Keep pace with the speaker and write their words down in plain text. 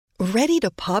Ready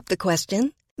to pop the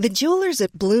question? The jewelers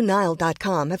at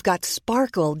BlueNile.com have got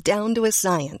sparkle down to a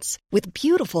science with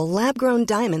beautiful lab-grown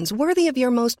diamonds worthy of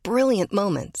your most brilliant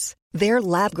moments. Their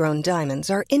lab-grown diamonds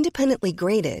are independently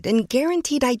graded and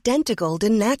guaranteed identical to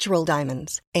natural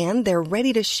diamonds, and they're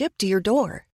ready to ship to your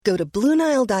door. Go to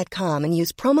BlueNile.com and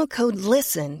use promo code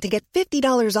LISTEN to get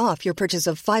 $50 off your purchase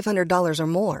of $500 or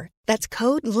more. That's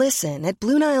code LISTEN at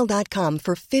BlueNile.com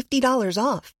for $50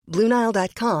 off.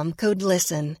 BlueNile.com, code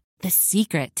LISTEN. The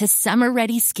secret to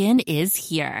summer-ready skin is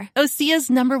here.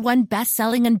 Osea's #1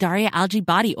 best-selling Undaria Algae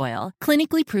Body Oil,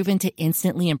 clinically proven to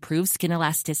instantly improve skin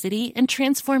elasticity and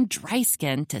transform dry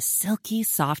skin to silky,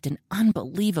 soft, and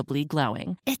unbelievably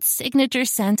glowing. Its signature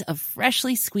scent of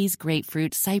freshly squeezed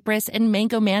grapefruit, cypress, and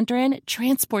mango mandarin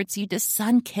transports you to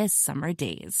sun-kissed summer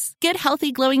days. Get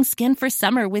healthy, glowing skin for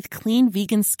summer with clean,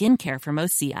 vegan skincare from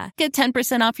Osea. Get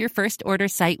 10% off your first order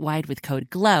site-wide with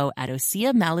code GLOW at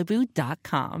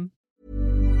OseaMalibu.com.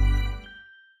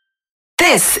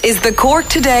 This is the Cork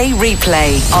Today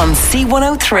replay on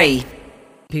C103.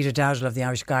 Peter Dowdall of the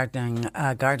Irish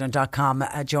Gardener.com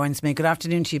joins me. Good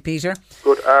afternoon to you, Peter.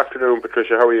 Good afternoon,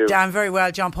 Patricia. How are you? I'm very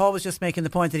well. John Paul was just making the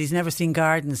point that he's never seen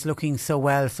gardens looking so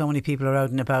well. So many people are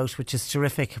out and about, which is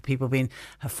terrific. People being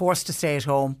forced to stay at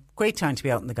home. Great time to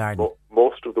be out in the garden.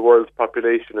 Most of the world's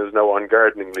population is now on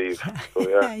gardening leave.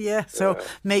 So, So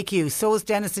make use. So is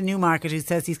Dennis in Newmarket, who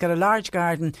says he's got a large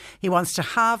garden. He wants to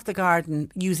have the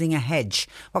garden using a hedge.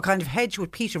 What kind of hedge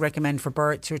would Peter recommend for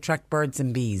to attract birds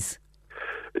and bees?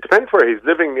 It depends where he's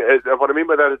living. What I mean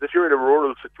by that is if you're in a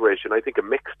rural situation, I think a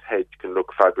mixed hedge can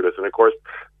look fabulous. And of course,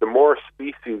 the more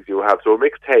species you have, so a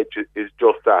mixed hedge is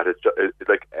just that. It's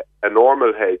like a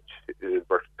normal hedge, in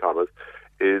inverted commas,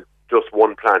 is just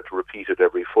one plant repeated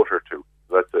every foot or two.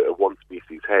 That's a one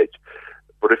species hedge.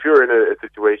 But if you're in a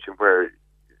situation where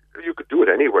you could do it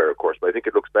anywhere, of course, but I think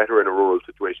it looks better in a rural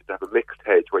situation to have a mixed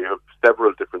hedge where you have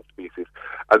several different species.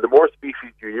 And the more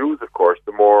species you use, of course,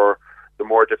 the more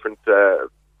different, the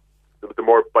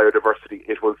more biodiversity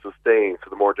it will sustain. So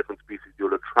the more different species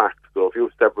you'll attract. So if you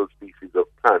have several species of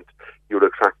plant, you'll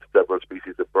attract several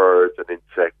species of birds and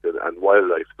insects and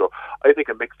wildlife. So I think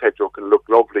a mixed hedgerow can look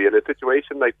lovely. In a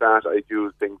situation like that, I'd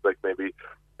use things like maybe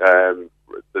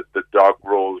the dog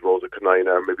rose, Rosa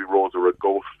canina, maybe Rosa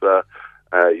rugosa.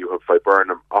 You have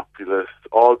Viburnum opulus,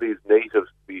 all these native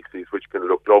species which can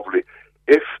look lovely.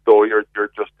 If, though, you're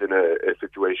just in a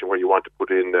situation where you want to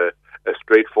put in a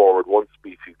straightforward one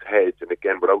species hedge, and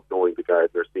again, without knowing the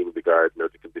gardener, seeing the gardener,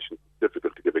 the conditions, it's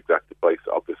difficult to give exact advice,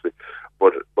 obviously.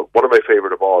 But one of my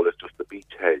favourite of all is just the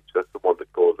beech hedge. That's the one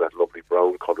that goes that lovely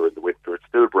brown colour in the winter. It's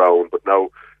still brown, but now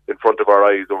in front of our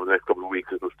eyes over the next couple of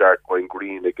weeks, it'll start going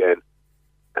green again.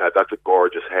 That's a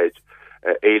gorgeous hedge.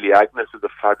 Aleagnus is a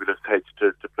fabulous hedge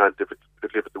to plant,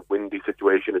 particularly if it's a windy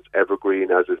situation. It's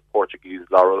evergreen, as is Portuguese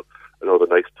laurel, another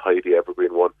nice tidy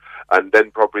evergreen one. And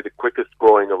then probably the quickest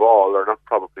growing of all, or not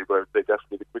probably, but I would say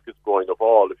definitely the quickest growing of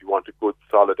all, if you want a good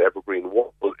solid evergreen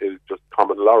wall, is just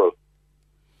common laurel.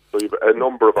 So you've a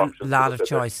number of options. A lot of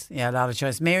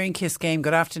choice. Mary in Kiscame,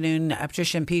 good afternoon.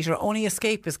 Patricia and Peter, only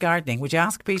escape is gardening. Would you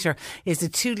ask Peter, is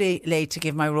it too late to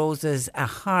give my roses a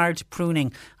hard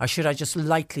pruning, or should I just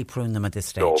lightly prune them at this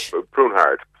stage? No, prune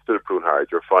hard. Still prune hard.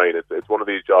 You're fine. It's one of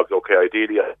these jobs, okay,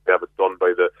 ideally I have it done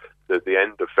by the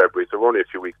end of February, so we're only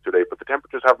a few weeks too late, but the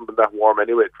temperatures haven't been that warm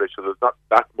anyway, Trish, so there's not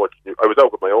that much new. I was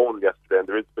out with my own yesterday and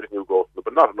there is a bit of new growth,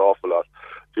 but not an awful lot.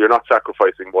 So you're not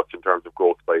sacrificing much in terms of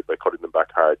growth by cutting them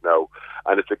back hard now.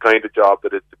 And it's the kind of job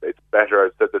that it's better,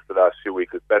 I've said this the last few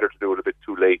weeks, it's better to do it a bit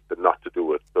too late than not to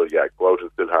do it. So yeah, go out and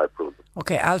still hard prune them.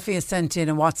 Okay, Alfie has sent in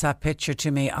a WhatsApp picture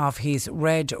to me of his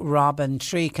red robin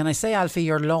tree. Can I say, Alfie,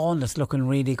 your lawn is looking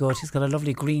really good. He's got a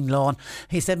lovely green lawn.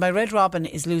 He said, my red robin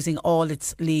is losing all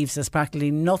its leaves. There's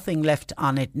practically nothing left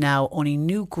on it now, only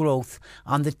new growth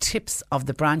on the tips of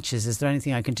the branches. Is there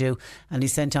anything I can do? And he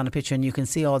sent on a picture and you can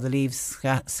see all the leaves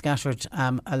scattered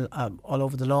all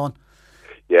over the lawn.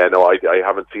 Yeah, no, I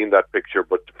haven't seen that picture,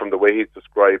 but from the way he's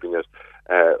describing it,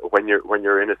 when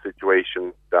you're in a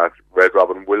situation that red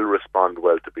robin will respond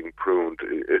well to being pruned.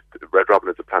 Red robin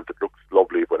is a plant that looks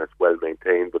lovely when it's well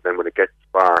maintained, but then when it gets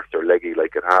sparse or leggy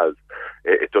like it has,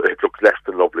 it looks less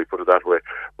than lovely, put it that way.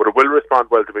 But it will respond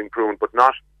well to being pruned, but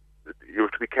not. You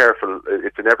have to be careful.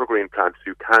 It's an evergreen plant, so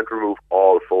you can't remove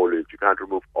all foliage. You can't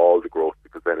remove all the growth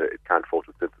because then it can't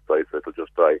photosynthesize, so it'll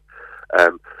just die.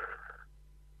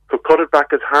 So cut it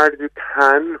back as hard as you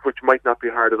can, which might not be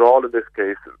hard at all in this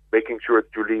case, making sure that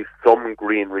you leave some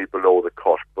greenery below the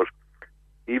cut. But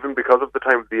even because of the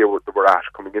time of the year that we're at,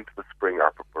 coming into the spring,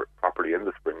 or properly in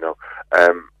the spring now,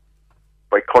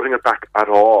 by cutting it back at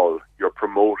all, you're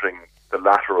promoting the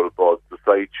lateral buds, the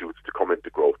side shoots, to come into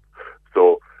growth.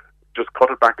 cut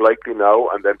it back lightly now,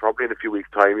 and then probably in a few weeks'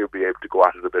 time you'll be able to go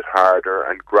at it a bit harder,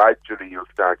 and gradually you'll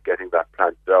start getting that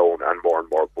plant down and more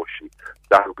bushy.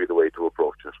 That would be the way to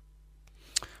approach it.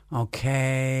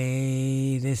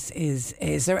 Okay,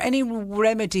 is there any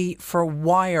remedy for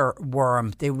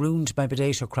wireworm? They ruined my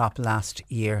potato crop last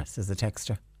year, says the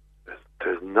texter.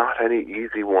 There's not any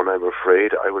easy one, I'm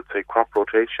afraid. I would say crop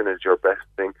rotation is your best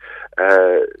thing.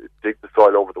 Dig the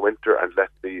soil over the winter and let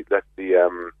the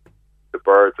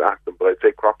birds at them. But I'd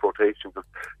say crop rotation,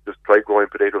 just try growing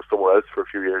potatoes somewhere else for a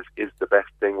few years, is the best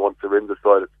thing. Once they're in the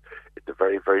soil, it's a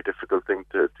very, very difficult thing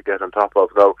to get on top of.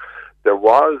 Now, there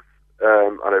was,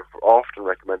 and I've often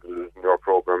recommended it in your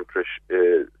programme,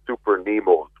 Trish, Super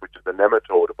Nemos, which is a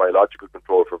nematode, a biological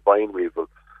control for vine weevil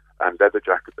and leather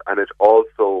jackets, and it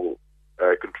also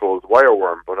controls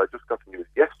wireworm. But I just got the news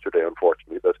yesterday,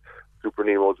 unfortunately, that Super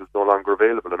Nemos is no longer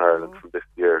available in Ireland from this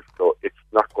year, so it's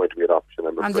not going to be an option,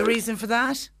 I'm afraid. And the reason for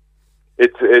that?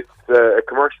 It's a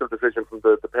commercial decision from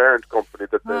the parent company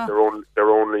that they're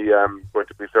only going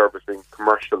to be servicing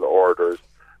commercial orders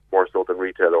more so than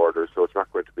retail orders. So it's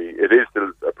not going to be. It is still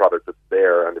a product that's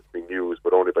there and it's being used,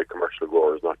 but only by commercial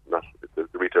growers. Not the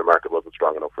retail market wasn't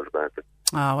strong enough for the market.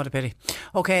 Ah, what a pity.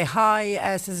 Okay,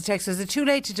 hi, says the text. Is it too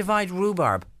late to divide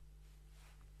rhubarb?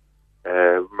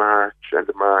 End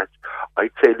of March.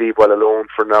 I'd say leave well alone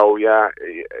for now, yeah.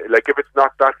 Like if it's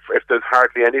not that, if there's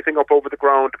hardly anything up over the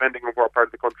ground, depending on what part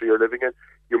of the country you're living in,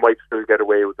 you might still get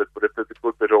away with it. But if there's a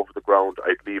good bit over the ground,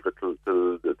 I'd leave it till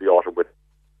the autumn winter.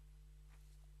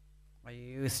 Are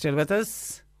you still with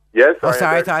us? Yes. Oh,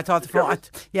 sorry. I thought the phone.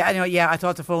 I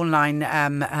thought the phone line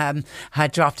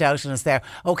had dropped out on us there.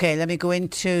 Okay, let me go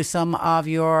into some of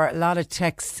your lot of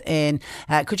texts in.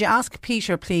 Could you ask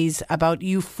Peter, please, about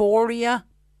euphorbia?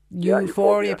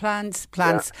 Euphorbia plants.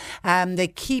 Yeah. They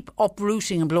keep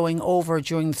uprooting and blowing over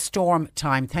during storm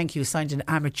time. Thank you. Signed an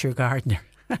amateur gardener.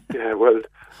 Yeah, well,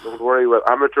 don't worry. Well,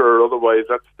 amateur or otherwise,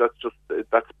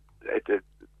 that's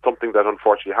something that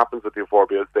unfortunately happens with the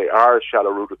euphorbias. They are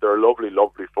shallow rooted. They're a lovely,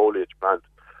 lovely foliage plant,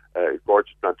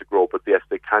 gorgeous plant to grow. But yes,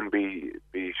 they can be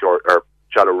short or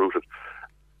shallow rooted.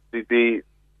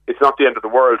 It's not the end of the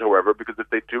world, however, because if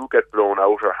they do get blown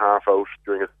out or half out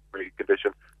during a spring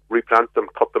condition, replant them,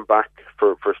 cut them back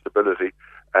for stability,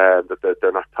 that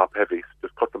they're not top heavy.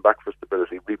 Just cut them back for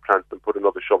stability, replant them, put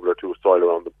another shovel or two of soil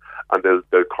around them, and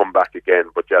they'll come back again.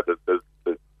 But yeah,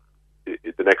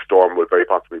 the next storm will very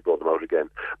possibly blow them out again.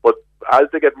 But as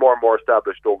they get more and more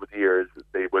established over the years,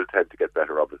 they will tend to get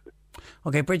better, obviously.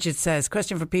 Okay, Bridget says,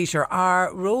 question for Peter.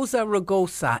 Are Rosa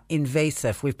rugosa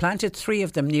invasive? We've planted 3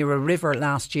 of them near a river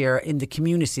last year in the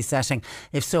community setting.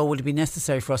 If so, would it be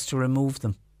necessary for us to remove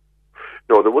them?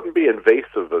 No, they wouldn't be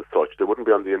invasive as such. They wouldn't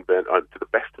be on to the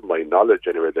best of my knowledge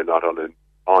anyway, they're not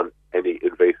on any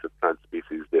invasive plant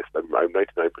species list. I'm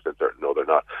 99% certain, no, they're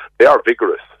not. They are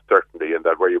vigorous, certainly, in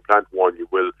that where you plant one,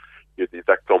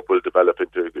 that clump will develop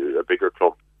into a bigger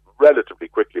clump relatively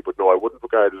quickly. But no, I wouldn't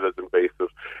regard it as invasive.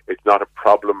 It's not a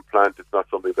problem plant. It's not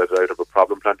something that I'd have a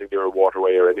problem planting near a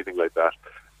waterway or anything like that.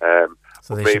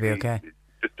 So they should be okay.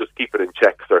 Just keep it in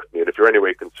check, certainly. And if you're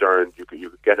anyway concerned, you could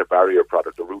get a barrier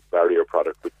product, a root barrier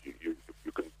product, which you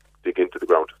can dig into the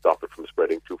ground to stop it from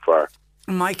spreading too far.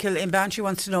 Michael in Bantry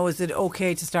wants to know, is it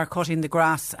okay to start cutting the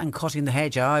grass and cutting the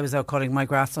hedge? I was out cutting my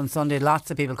grass on Sunday. Lots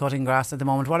of people cutting grass at the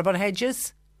moment. What about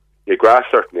hedges? Yeah, grass,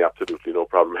 certainly, absolutely, no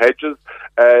problem. Hedges,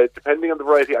 depending on the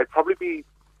variety, I'd probably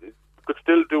could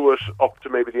still do it up to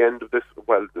maybe the end of this.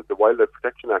 Well, the Wildlife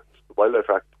Protection Act, the Wildlife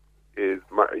Act,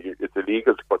 it's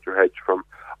illegal to cut your hedge from.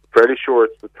 I'm fairly sure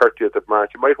it's the 30th of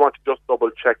March. You might want to just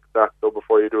double check that though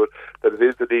before you do it, that it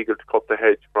is illegal to cut the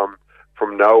hedge from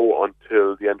now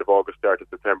until the end of August, start of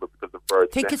September, because of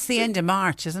birds. I think it's the end of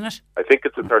March, isn't it? I think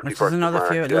it's the 31st There's of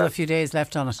March. Another few days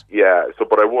left on it. Yeah,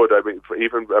 but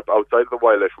even outside of the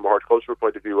wildlife, from a horticultural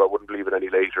point of view, I wouldn't leave it any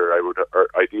later. I would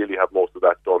ideally have most of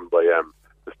that done by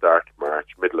the start of March,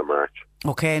 middle of March.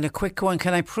 Okay, and a quick one.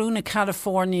 Can I prune a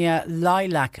California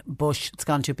lilac bush? It's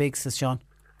gone too big, says Sean.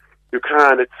 You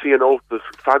can. It's ceanothus,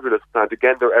 fabulous plant.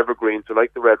 Again, they're evergreen, so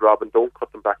like the red robin, don't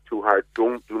cut them back too hard.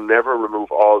 Do never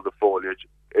remove all the foliage.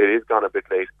 It is gone a bit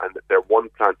late, and they're one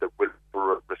plant that will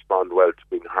respond well to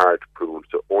being hard pruned,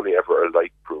 so only ever a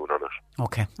light prune on it.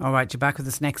 Okay, all right, you're back with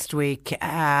us next week.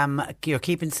 You're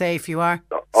keeping safe, you are?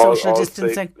 Social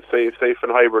distancing? Safe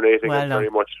and hibernating. Well done. Very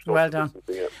much well done.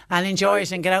 Yeah. And enjoy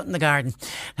it and get out in the garden.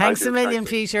 Thanks a million,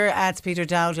 Peter. It's Peter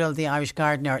Dowdall,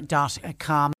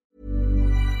 theirishgardener.com.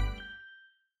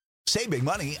 saving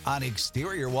money on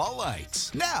exterior wall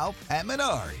lights. Now at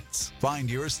Menards.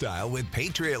 Find your style with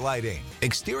Patriot Lighting.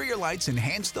 Exterior lights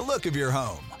enhance the look of your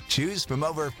home. Choose from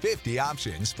over 50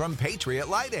 options from Patriot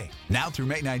Lighting. Now through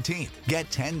May 19th, get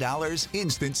 $10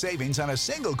 instant savings on a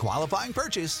single qualifying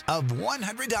purchase of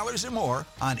 $100 or more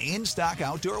on in-stock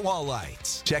outdoor wall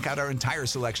lights. Check out our entire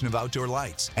selection of outdoor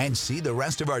lights and see the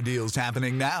rest of our deals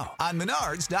happening now on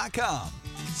Menards.com.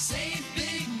 Save